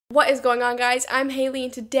What is going on, guys? I'm Haley,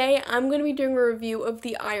 and today I'm going to be doing a review of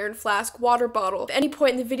the Iron Flask water bottle. At any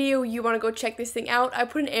point in the video you want to go check this thing out, I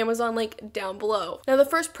put an Amazon link down below. Now, the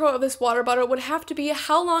first pro of this water bottle would have to be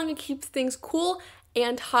how long it keeps things cool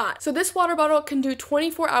and hot. So this water bottle can do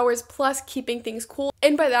 24 hours plus keeping things cool.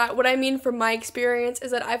 And by that, what I mean from my experience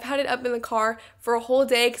is that I've had it up in the car for a whole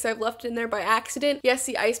day because I've left it in there by accident. Yes,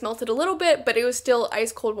 the ice melted a little bit, but it was still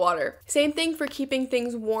ice cold water. Same thing for keeping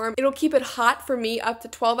things warm. It'll keep it hot for me up to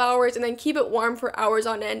 12 hours and then keep it warm for hours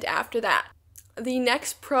on end after that. The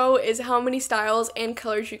next pro is how many styles and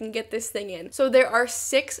colors you can get this thing in. So there are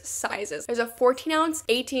 6 sizes. There's a 14 ounce,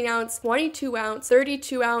 18 ounce, 22 ounce,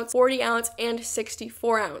 32 ounce, 40 ounce, and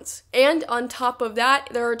 64 ounce. And on top of that,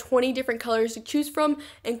 there are 20 different colors to choose from,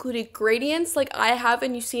 including gradients like I have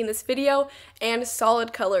and you see in this video, and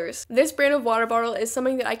solid colors. This brand of water bottle is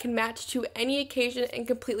something that I can match to any occasion and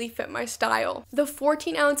completely fit my style. The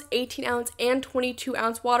 14 ounce, 18 ounce, and 22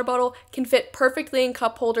 ounce water bottle can fit perfectly in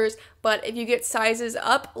cup holders, but if you get sizes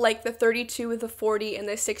up, like the 32, the 40, and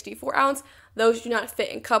the 64 ounce, those do not fit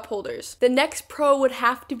in cup holders. The next pro would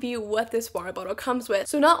have to be what this water bottle comes with.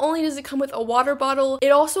 So not only does it come with a water bottle, it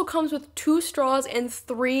also comes with 2 straws and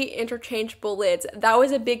 3 interchangeable lids. That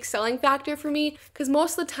was a big selling factor for me because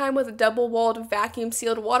most of the time with double-walled vacuum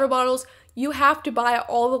sealed water bottles, you have to buy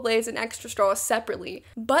all the lids and extra straws separately.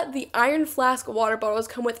 But the Iron Flask water bottles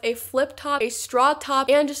come with a flip top, a straw top,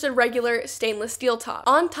 and just a regular stainless steel top.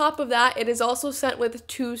 On top of that, it is also sent with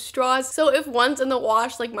 2 straws, so if one's in the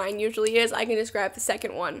wash like mine usually is, I can just grab the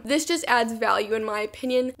second one. This just adds value in my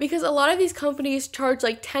opinion because a lot of these companies charge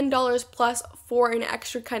like $10 plus for an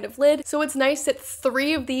extra kind of lid, so it's nice that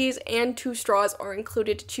 3 of these and 2 straws are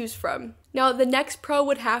included to choose from. Now, the next pro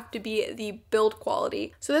would have to be the build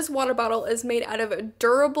quality. So this water bottle is made out of a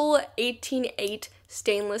durable 18-8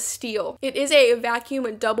 stainless steel. It is a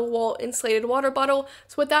vacuum double wall insulated water bottle,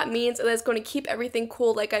 so what that means is that it's going to keep everything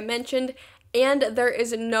cool like I mentioned, and there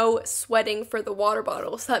is no sweating for the water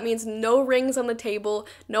bottle. So that means no rings on the table,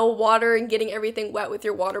 no water and getting everything wet with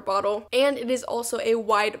your water bottle. And it is also a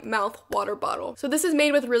wide mouth water bottle. So this is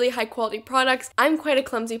made with really high quality products. I'm quite a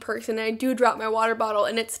clumsy person and I do drop my water bottle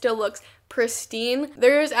and it still looks pristine.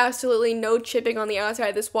 There is absolutely no chipping on the outside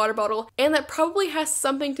of this water bottle, and that probably has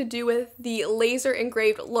something to do with the laser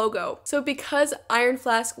engraved logo. So because Iron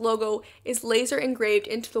Flask logo is laser engraved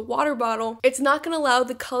into the water bottle, it's not going to allow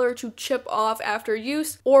the color to chip off after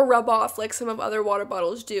use or rub off like some of other water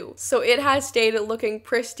bottles do. So it has stayed looking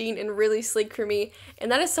pristine and really sleek for me, and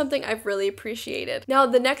that is something I've really appreciated. Now,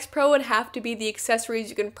 the next pro would have to be the accessories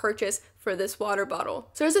you can purchase for this water bottle.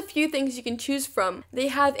 So there's a few things you can choose from. They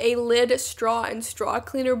have a lid, straw, and straw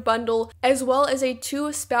cleaner bundle, as well as a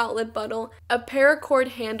 2 spout lid bundle, a paracord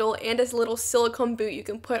handle, and a little silicone boot you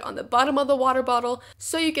can put on the bottom of the water bottle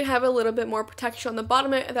so you can have a little bit more protection on the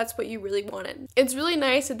bottom of it if that's what you really wanted. It's really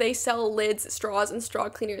nice that they sell lids, straws, and straw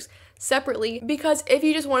cleaners separately because if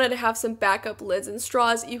you just wanted to have some backup lids and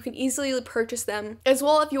straws, you can easily purchase them. As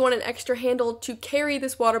well, if you want an extra handle to carry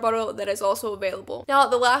this water bottle, that is also available. Now,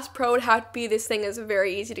 the last pro would have to be this thing is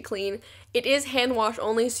very easy to clean. It is hand wash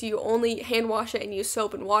only, so you only hand wash it and use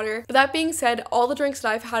soap and water. But that being said, all the drinks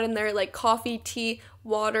that I've had in there, like coffee, tea,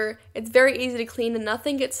 water, it's very easy to clean and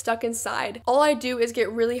nothing gets stuck inside. All I do is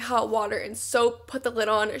get really hot water and soap, put the lid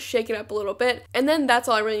on, shake it up a little bit, and then that's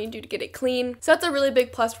all I really need to do to get it clean. So that's a really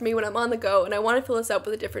big plus for me when I'm on the go and I want to fill this up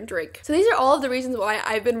with a different drink. So these are all of the reasons why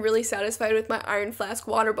I've been really satisfied with my Iron Flask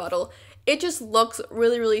water bottle. It just looks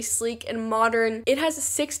really, really sleek and modern. It has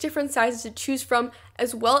 6 different sizes to choose from,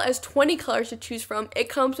 as well as 20 colors to choose from. It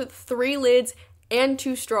comes with 3 lids and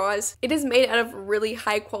 2 straws. It is made out of really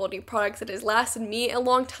high quality products that has lasted me a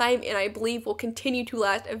long time and I believe will continue to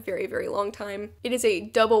last a very, very long time. It is a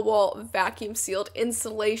double wall vacuum sealed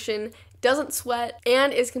insulation, doesn't sweat,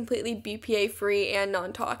 and is completely BPA free and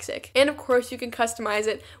non-toxic. And of course you can customize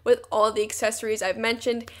it with all of the accessories I've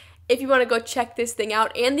mentioned. If you want to go check this thing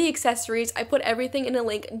out and the accessories, I put everything in a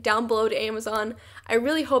link down below to Amazon. I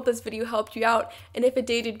really hope this video helped you out, and if it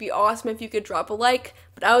did, it'd be awesome if you could drop a like.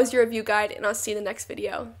 But I was your review guide, and I'll see you in the next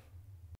video.